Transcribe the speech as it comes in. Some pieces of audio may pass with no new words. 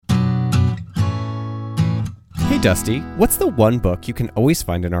Dusty, what's the one book you can always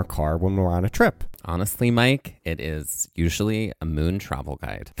find in our car when we're on a trip? Honestly, Mike, it is usually a Moon travel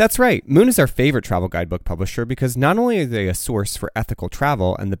guide. That's right. Moon is our favorite travel guidebook publisher because not only are they a source for ethical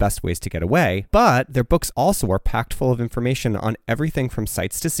travel and the best ways to get away, but their books also are packed full of information on everything from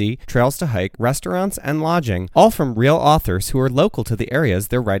sights to see, trails to hike, restaurants, and lodging, all from real authors who are local to the areas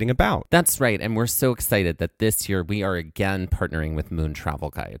they're writing about. That's right, and we're so excited that this year we are again partnering with Moon Travel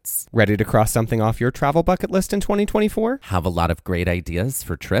Guides. Ready to cross something off your travel bucket list in 2024? Have a lot of great ideas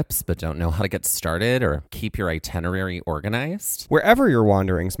for trips, but don't know how to get started or keep your itinerary organized? Wherever your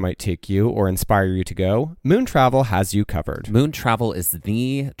wanderings might take you or inspire you to go, Moon Travel has you covered. Moon Travel is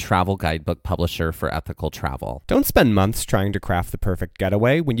the travel guidebook publisher for ethical travel. Don't spend months trying to craft the perfect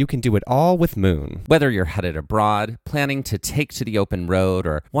getaway when you can do it all with Moon. Whether you're headed abroad, planning to take to the open road,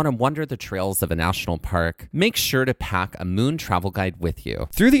 or want to wander the trails of a national park, make sure to pack a Moon travel guide with you.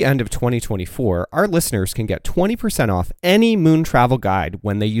 Through the end of 2024, our listeners can get 20% off any Moon travel guide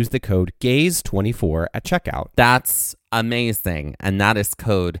when they use the code GAZE24 at checkout. That's amazing. And that is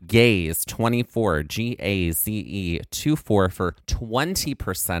code GAZE24, GAZE24 for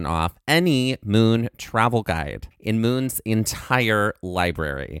 20% off any Moon travel guide in Moon's entire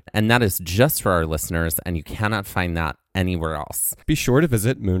library. And that is just for our listeners, and you cannot find that anywhere else. Be sure to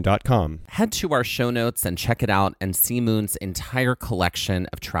visit moon.com. Head to our show notes and check it out and see Moon's entire collection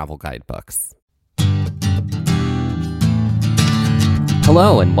of travel guidebooks.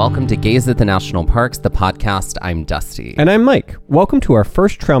 Hello, and welcome to Gaze at the National Parks, the podcast. I'm Dusty. And I'm Mike. Welcome to our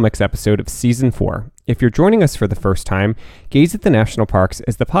first Trail Mix episode of Season 4. If you're joining us for the first time, Gaze at the National Parks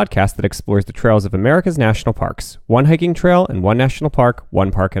is the podcast that explores the trails of America's national parks. One hiking trail and one national park,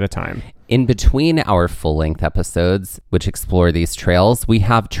 one park at a time. In between our full-length episodes, which explore these trails, we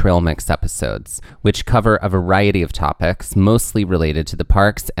have Trail Mix episodes, which cover a variety of topics, mostly related to the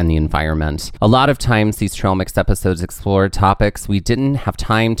parks and the environment. A lot of times, these Trail Mix episodes explore topics we didn't have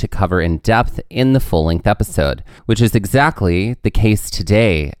time to cover in depth in the full-length episode, which is exactly the case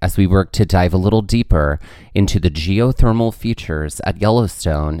today as we work to dive a little deeper into the geothermal features at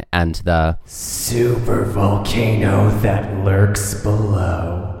Yellowstone and the super volcano that lurks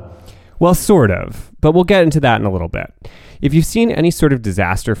below. Well, sort of, but we'll get into that in a little bit. If you've seen any sort of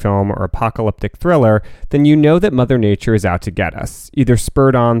disaster film or apocalyptic thriller, then you know that Mother Nature is out to get us, either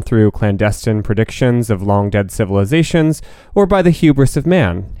spurred on through clandestine predictions of long-dead civilizations or by the hubris of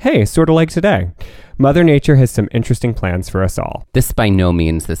man. Hey, sort of like today. Mother Nature has some interesting plans for us all. This by no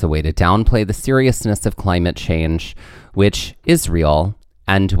means is a way to downplay the seriousness of climate change, which is real,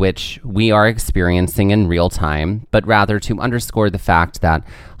 and which we are experiencing in real time, but rather to underscore the fact that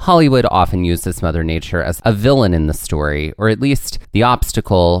Hollywood often uses Mother Nature as a villain in the story, or at least the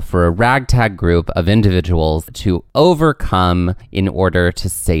obstacle for a ragtag group of individuals to overcome in order to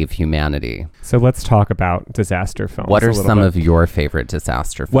save humanity. So let's talk about disaster films. What are some of your favorite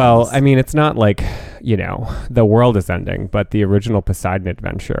disaster films? Well, I mean, it's not like, the world is ending, but the original Poseidon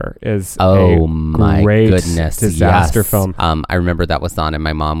Adventure is a great disaster film. I remember that was on, and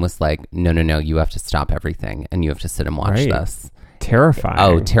my mom was like, no, you have to stop everying, and you have to sit and watch this. Terrifying.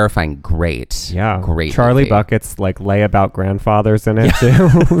 Oh, terrifying. Great. Yeah. Great. Charlie movie. Bucket's layabout grandfathers in it too.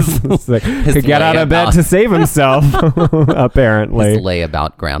 It's could get out of bed to save himself, apparently. His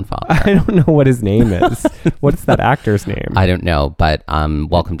layabout grandfather. I don't know what his name is. What's that actor's name? I don't know, but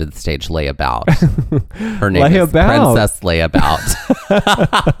welcome to the stage, Layabout. Her name is Layabout. Princess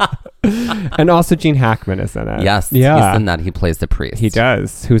Layabout. And also Gene Hackman is in it. Yes. Yeah. He's in that. He plays the priest. He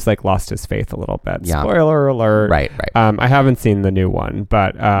does. Who's lost his faith a little bit. Yeah. Spoiler alert. Right. I haven't seen the new one,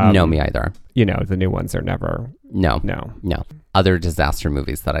 but no, me either. The new ones are never. No. No. Other disaster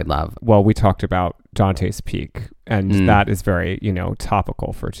movies that I love. Well, we talked about Dante's Peak, and that is very,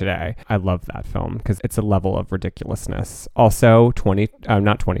 topical for today. I love that film because it's a level of ridiculousness. Also,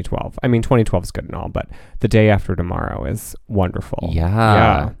 not 2012. I mean, 2012 is good and all, but The Day After Tomorrow is wonderful.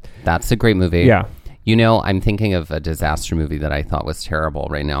 Yeah. That's a great movie. Yeah. I'm thinking of a disaster movie that I thought was terrible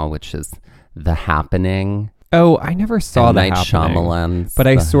right now, which is The Happening. Oh, I never saw The Night Happening. Shyamalan's but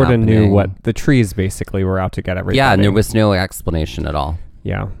I The sort of knew Happening. what the trees basically were out to get everything. Yeah, and there was no explanation at all.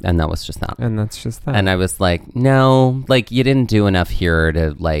 Yeah. And that was just that. And that's just that. And I was like, no, you didn't do enough here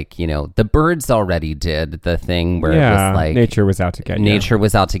to the birds already did the thing where it was nature was out to get you. Nature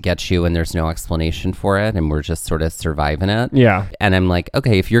was out to get you and there's no explanation for it and we're just sort of surviving it. Yeah. And I'm like,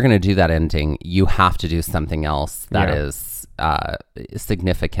 okay, if you're going to do that ending, you have to do something else that is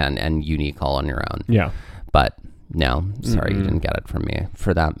significant and unique all on your own. Yeah. But no, sorry, you didn't get it from me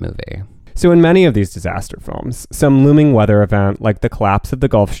for that movie. So in many of these disaster films, some looming weather event like the collapse of the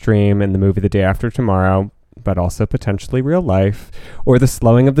Gulf Stream in the movie The Day After Tomorrow but also potentially real life, or the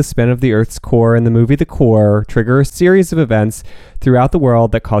slowing of the spin of the Earth's core in the movie The Core trigger a series of events throughout the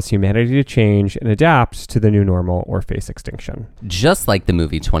world that cause humanity to change and adapt to the new normal or face extinction. Just like the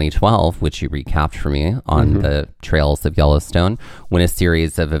movie 2012, which you recapped for me on the trails of Yellowstone, when a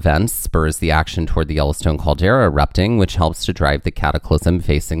series of events spurs the action toward the Yellowstone caldera erupting, which helps to drive the cataclysm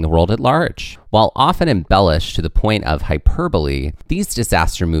facing the world at large. While often embellished to the point of hyperbole, these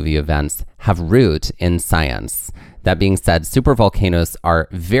disaster movie events have root in science. That being said, supervolcanoes are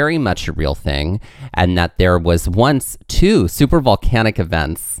very much a real thing, and that there was once 2 supervolcanic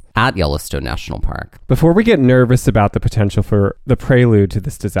events at Yellowstone National Park. Before we get nervous about the potential for the prelude to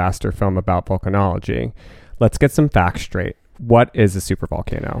this disaster film about volcanology, let's get some facts straight. What is a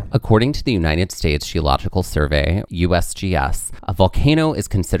supervolcano? According to the United States Geological Survey, USGS, a volcano is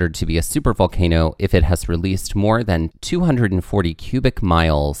considered to be a supervolcano if it has released more than 240 cubic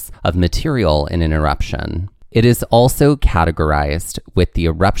miles of material in an eruption. It is also categorized with the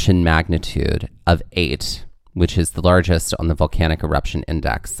eruption magnitude of 8, which is the largest on the Volcanic Eruption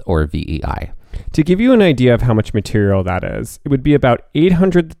Index, or VEI. To give you an idea of how much material that is, it would be about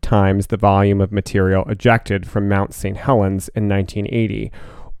 800 times the volume of material ejected from Mount St. Helens in 1980,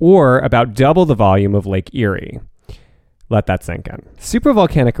 or about double the volume of Lake Erie. Let that sink in.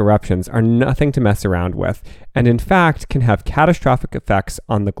 Supervolcanic eruptions are nothing to mess around with, and in fact can have catastrophic effects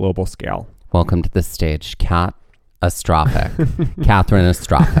on the global scale. Welcome to the stage, Catastrophic. Catherine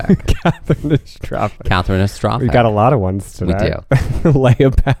Astrophic. Catherine Astrophic. Catherine Astrophic. We've got a lot of ones today. We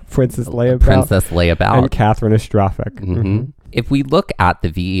do. Princess Layabout. Princess Layabout. And Catherine Astrophic. Mm-hmm. If we look at the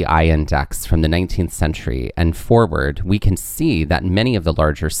VEI index from the 19th century and forward, we can see that many of the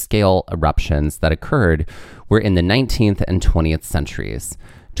larger scale eruptions that occurred were in the 19th and 20th centuries.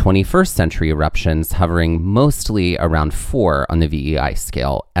 21st century eruptions hovering mostly around 4 on the VEI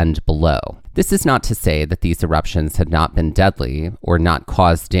scale and below. This is not to say that these eruptions had not been deadly or not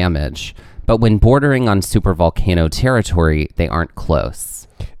caused damage, but when bordering on supervolcano territory, they aren't close.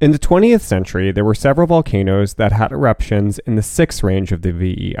 In the 20th century, there were several volcanoes that had eruptions in the 6 range of the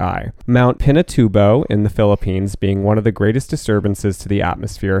VEI. Mount Pinatubo in the Philippines being one of the greatest disturbances to the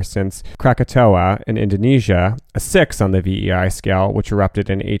atmosphere since Krakatoa in Indonesia, a 6 on the VEI scale, which erupted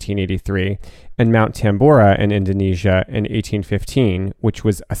in 1883, and Mount Tambora in Indonesia in 1815, which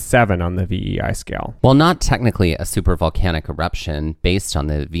was a 7 on the VEI scale. While not technically a supervolcanic eruption based on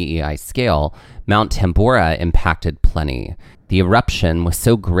the VEI scale, Mount Tambora impacted plenty. The eruption was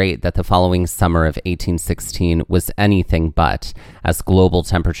so great that the following summer of 1816 was anything but, as global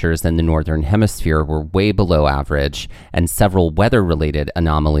temperatures in the northern hemisphere were way below average, and several weather-related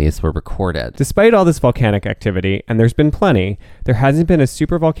anomalies were recorded. Despite all this volcanic activity, and there's been plenty, there hasn't been a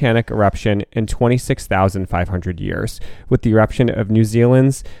supervolcanic eruption in 26,500 years, with the eruption of New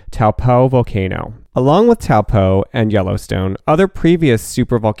Zealand's Taupo volcano. Along with Taupo and Yellowstone, other previous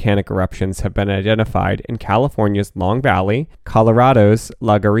supervolcanic eruptions have been identified in California's Long Valley, Colorado's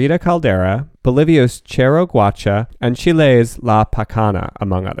La Garita Caldera, Bolivia's Cerro Guacha, and Chile's La Pacana,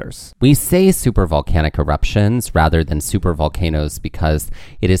 among others. We say supervolcanic eruptions rather than supervolcanoes because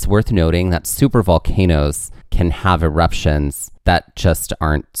it is worth noting that supervolcanoes can have eruptions that just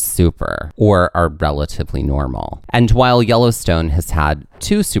aren't super or are relatively normal. And while Yellowstone has had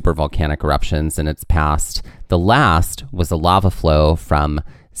 2 supervolcanic eruptions in its past, the last was a lava flow from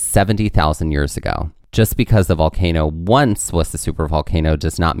 70,000 years ago. Just because the volcano once was a supervolcano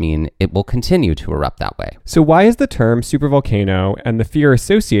does not mean it will continue to erupt that way. So why has the term supervolcano and the fear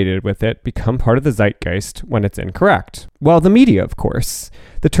associated with it become part of the zeitgeist when it's incorrect? Well, the media, of course.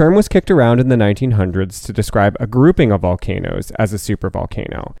 The term was kicked around in the 1900s to describe a grouping of volcanoes as a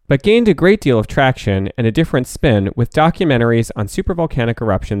supervolcano, but gained a great deal of traction and a different spin with documentaries on supervolcanic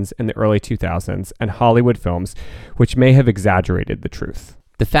eruptions in the early 2000s and Hollywood films, which may have exaggerated the truth.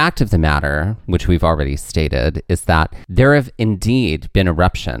 The fact of the matter, which we've already stated, is that there have indeed been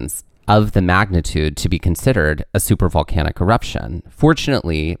eruptions of the magnitude to be considered a supervolcanic eruption.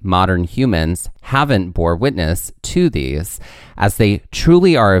 Fortunately, modern humans haven't bore witness to these, as they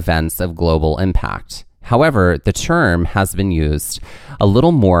truly are events of global impact. However, the term has been used a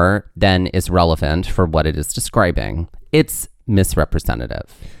little more than is relevant for what it is describing. It's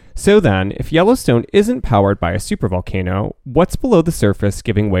misrepresentative. So then, if Yellowstone isn't powered by a supervolcano, what's below the surface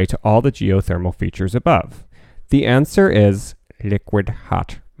giving way to all the geothermal features above? The answer is liquid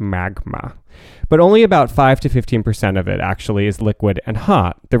hot magma. But only about 5 to 15% of it actually is liquid and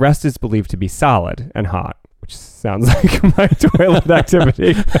hot. The rest is believed to be solid and hot, which sounds like my toilet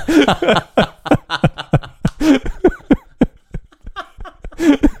activity.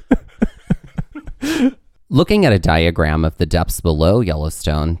 Looking at a diagram of the depths below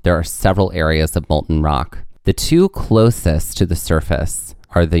Yellowstone, there are several areas of molten rock. The two closest to the surface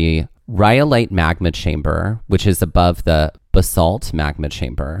are the rhyolite magma chamber, which is above the basalt magma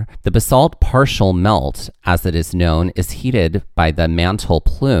chamber. The basalt partial melt, as it is known, is heated by the mantle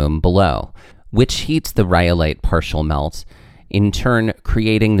plume below, which heats the rhyolite partial melt, in turn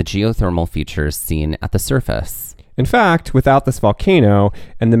creating the geothermal features seen at the surface. In fact, without this volcano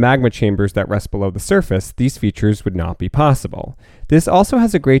and the magma chambers that rest below the surface, these features would not be possible. This also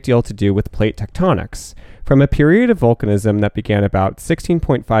has a great deal to do with plate tectonics. From a period of volcanism that began about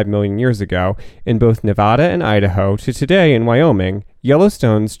 16.5 million years ago in both Nevada and Idaho to today in Wyoming,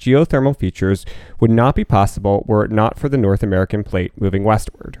 Yellowstone's geothermal features would not be possible were it not for the North American plate moving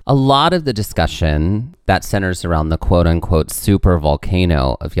westward. A lot of the discussion that centers around the quote-unquote super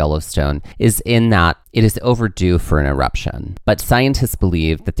volcano of Yellowstone is in that it is overdue for an eruption. But scientists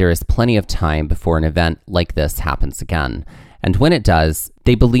believe that there is plenty of time before an event like this happens again. And when it does,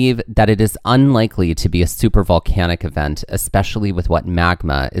 they believe that it is unlikely to be a supervolcanic event, especially with what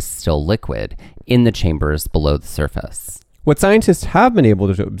magma is still liquid in the chambers below the surface. What scientists have been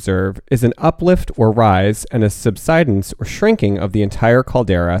able to observe is an uplift or rise and a subsidence or shrinking of the entire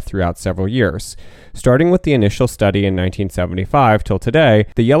caldera throughout several years. Starting with the initial study in 1975 till today,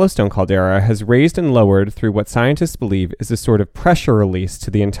 the Yellowstone caldera has raised and lowered through what scientists believe is a sort of pressure release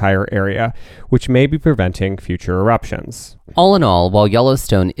to the entire area, which may be preventing future eruptions. All in all, while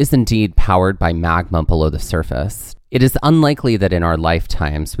Yellowstone is indeed powered by magma below the surface, it is unlikely that in our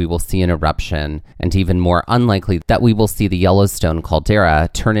lifetimes we will see an eruption, and even more unlikely that we will see the Yellowstone caldera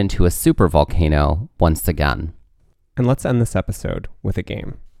turn into a supervolcano once again. And let's end this episode with a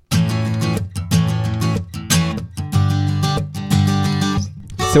game.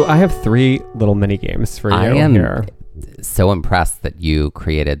 So I have 3 little mini games for you here. So impressed that you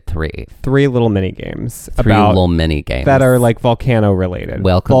created 3. 3 little mini games. 3 little mini games. That are like volcano related.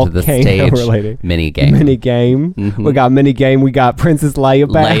 Welcome to the stage. Related. Mini game. Mini game. Mm-hmm. We got mini game. We got Princess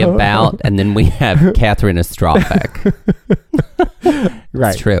Layabout. And then we have Catherine Ostrophic.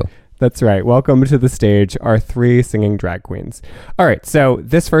 Right. It's true. That's right. Welcome to the stage, our 3 singing drag queens. All right. So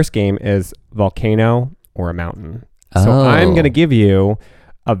this first game is volcano or a mountain. So I'm going to give you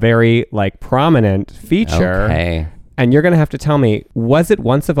a very prominent feature. Okay. And you're going to have to tell me, was it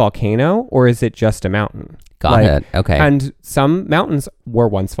once a volcano or is it just a mountain? Got it. Okay. And some mountains were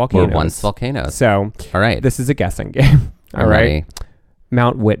once volcanoes. So, all right. This is a guessing game. All right. Ready.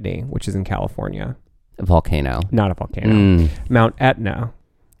 Mount Whitney, which is in California. Volcano. Not a volcano. Mount Etna.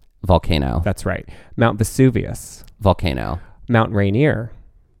 Volcano. That's right. Mount Vesuvius. Volcano. Mount Rainier.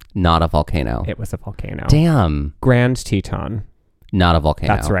 Not a volcano. It was a volcano. Damn. Grand Teton. Not a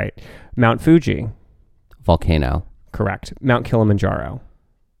volcano. That's right. Mount Fuji. Volcano. Correct. Mount Kilimanjaro.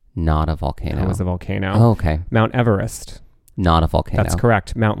 Not a volcano. That was a volcano. Oh, okay. Mount Everest. Not a volcano. That's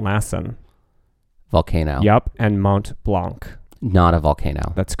correct. Mount Lassen. Volcano. Yup. And Mont Blanc. Not a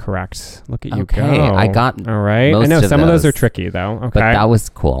volcano. That's correct. Look at you okay. go. I got all right. most I know of some those. of those are tricky though. Okay. But that was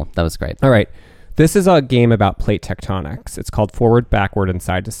cool. That was great. All right. This is a game about plate tectonics. It's called forward, backward, and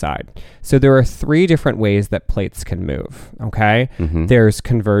side to side. So there are 3 different ways that plates can move. Okay. Mm-hmm. There's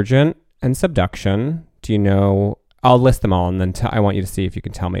convergent and subduction. Do you know? I'll list them all, and then I want you to see if you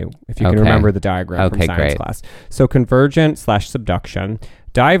can tell me if you can remember the diagram from science class. So convergent/subduction,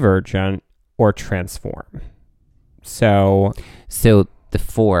 divergent, or transform. So the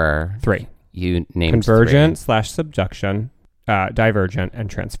 3 you named convergent/subduction, divergent, and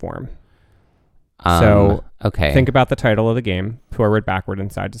transform. Okay. Think about the title of the game: forward, backward,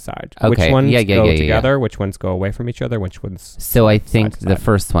 and side to side. Okay. Which ones go together? Yeah. Which ones go away from each other? Which ones? So I think side to the side?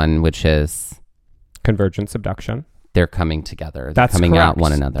 first one, which is Convergent subduction. they're coming together. They're That's coming correct. out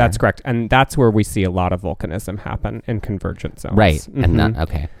one another. That's correct. And that's where we see a lot of volcanism happen in convergent zones. Right. Mm-hmm. And that,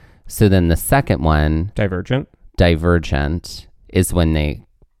 okay. So then the second one, Divergent. is when they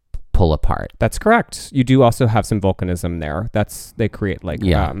pull apart. That's correct. You do also have some volcanism there. They create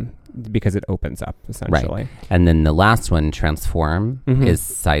because it opens up essentially. Right. And then the last one, transform, is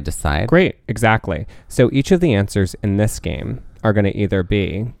side to side. Great. Exactly. So each of the answers in this game are going to either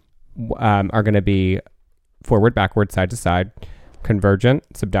be forward, backward, side to side, convergent,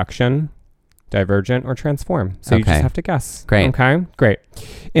 subduction, divergent, or transform. So you just have to guess. Great. Okay, great.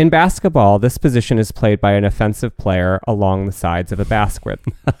 In basketball, this position is played by an offensive player along the sides of a basket.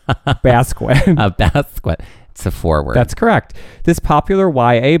 A basket. It's a forward. That's correct. This popular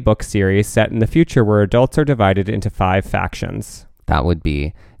YA book series set in the future where adults are divided into 5 factions. That would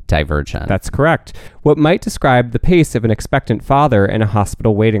be divergent. That's correct. What might describe the pace of an expectant father in a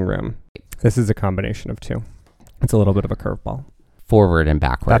hospital waiting room? This is a combination of 2. It's a little bit of a curveball. Forward and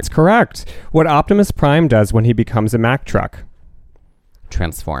backward. That's correct. What Optimus Prime does when he becomes a Mack truck?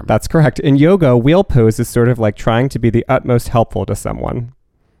 transform. That's correct. In yoga, wheel pose is sort of like trying to be the utmost helpful to someone.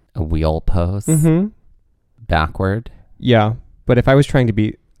 A wheel pose? Mm-hmm. Backward? Yeah. But if I was trying to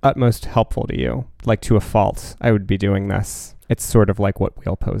be utmost helpful to you, like to a fault, I would be doing this. It's sort of like what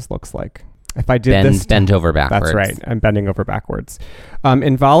wheel pose looks like. If I did this... Bend over backwards. That's right. I'm bending over backwards.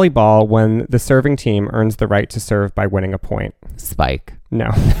 In volleyball, when the serving team earns the right to serve by winning a point. Spike. No.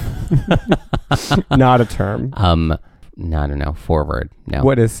 Not a term. No, I don't know. Forward. No.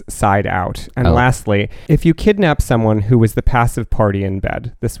 What is side out? And lastly, if you kidnap someone who was the passive party in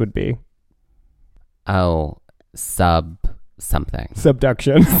bed, this would be? Sub something.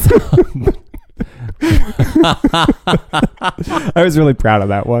 Subduction. I was really proud of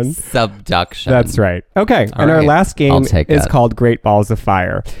that one. Subduction. That's right. Okay. All and our right. last game is called Great Balls of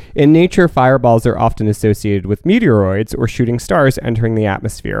Fire. In nature, fireballs are often associated with meteoroids or shooting stars entering the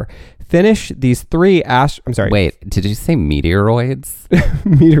atmosphere. Finish these three I'm sorry. Wait, did you say meteoroids?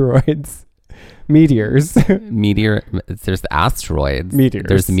 Meteoroids. Meteors. There's the asteroids. Meteors.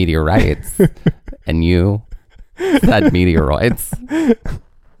 There's the meteorites. And you said meteoroids.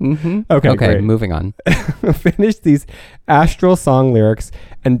 Mm-hmm. Okay, great. Moving on. Finish these astral song lyrics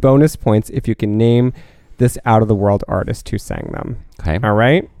and bonus points if you can name this out-of-the-world artist who sang them. Okay. All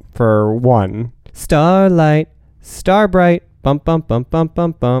right? For 1, starlight, star bright, bump, bump, bump, bump,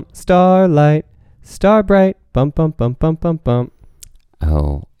 bump, bump, starlight, star bright, bump, bump, bump, bump, bump, bump.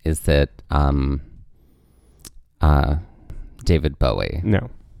 Oh, is it David Bowie?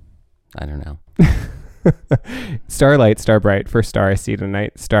 No. I don't know. Starlight, star bright, first star I see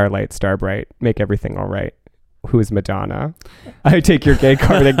tonight. Starlight, star bright, make everything all right. Who is Madonna? I take your gay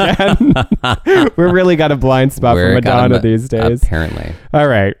card again. We're really got a blind spot for Madonna these days. Apparently. All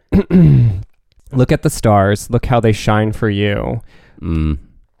right. Look at the stars. Look how they shine for you. And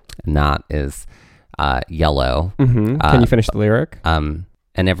that is yellow. Mm-hmm. Can you finish the lyric? And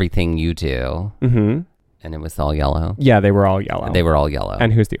everything you do. Mm-hmm. And it was all yellow? Yeah, they were all yellow. They were all yellow.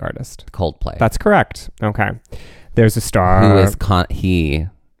 And who's the artist? Coldplay. That's correct. Okay. There's a star. Who is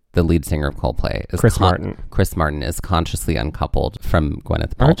the lead singer of Coldplay? Is Chris Martin. Chris Martin is consciously uncoupled from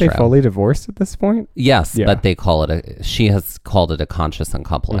Gwyneth Paltrow. Aren't they fully divorced at this point? Yes, yeah. But she has called it a conscious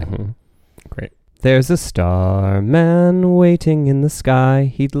uncoupling. Mm-hmm. Great. There's a starman waiting in the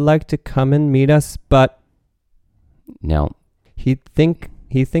sky. He'd like to come and meet us, but... No. He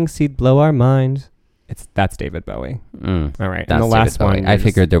thinks he'd blow our mind. That's David Bowie. All right. That's and the last one. I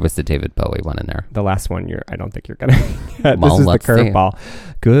figured there was a David Bowie one in there. The last one I don't think you're going to get. Well, this is the curveball.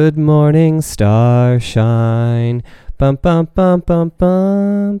 Good morning, starshine. Bum, bum, bum, bum,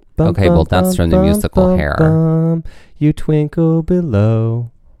 bum, bum. Okay, well, that's from the musical Hair. Bum, you twinkle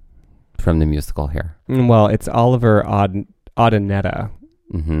below. From the musical Hair. Well, it's Oliver Audenetta.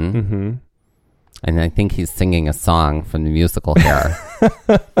 Mm-hmm. Mm-hmm. And I think he's singing a song from the musical Hair.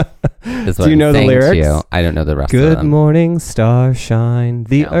 Do you know the lyrics? I don't know the rest of them. Good them. morning, starshine.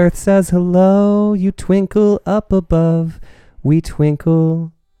 The earth says hello. You twinkle up above. We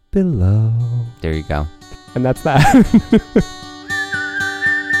twinkle below. There you go. And that's that.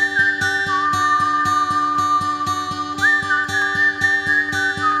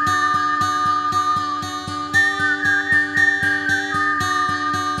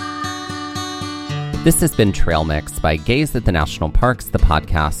 This has been Trail Mix by Gaze at the National Parks, the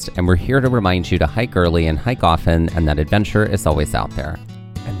podcast, and we're here to remind you to hike early and hike often, and that adventure is always out there.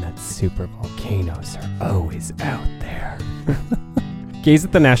 And that super volcanoes are always out there. Gaze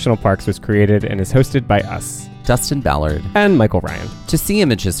at the National Parks was created and is hosted by us, Dustin Ballard and Michael Ryan. To see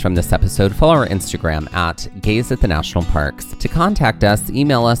images from this episode, follow our Instagram at Gaze at the National Parks. To contact us,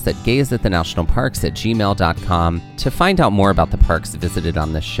 email us at gazeatthenationalparks@gmail.com. To find out more about the parks visited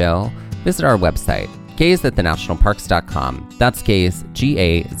on this show, visit our website, gazeatthenationalparks.com. That's Gaze,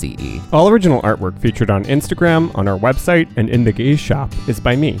 Gaze. All original artwork featured on Instagram, on our website, and in the Gaze shop is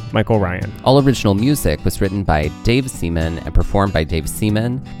by me, Michael Ryan. All original music was written by Dave Seaman and performed by Dave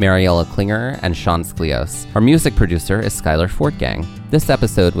Seaman, Mariella Klinger, and Sean Sklios. Our music producer is Skylar Fortgang. This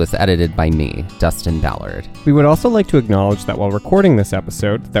episode was edited by me, Dustin Ballard. We would also like to acknowledge that while recording this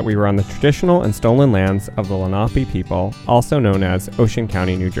episode, that we were on the traditional and stolen lands of the Lenape people, also known as Ocean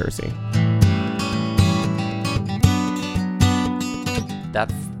County, New Jersey.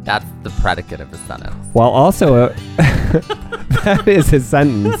 That's the predicate of a sentence. While also that is a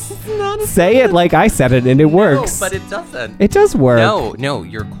sentence. Say it like I said it and it works. No, but it doesn't. It does work. No,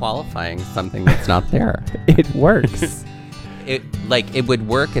 you're qualifying something that's not there. It works. It would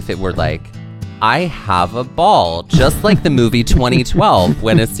work if it were like, I have a ball, just like the movie 2012,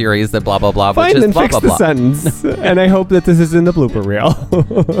 when a series of blah blah blah, Fine, which is then blah fix blah the blah. sentence. And I hope that this is in the blooper reel.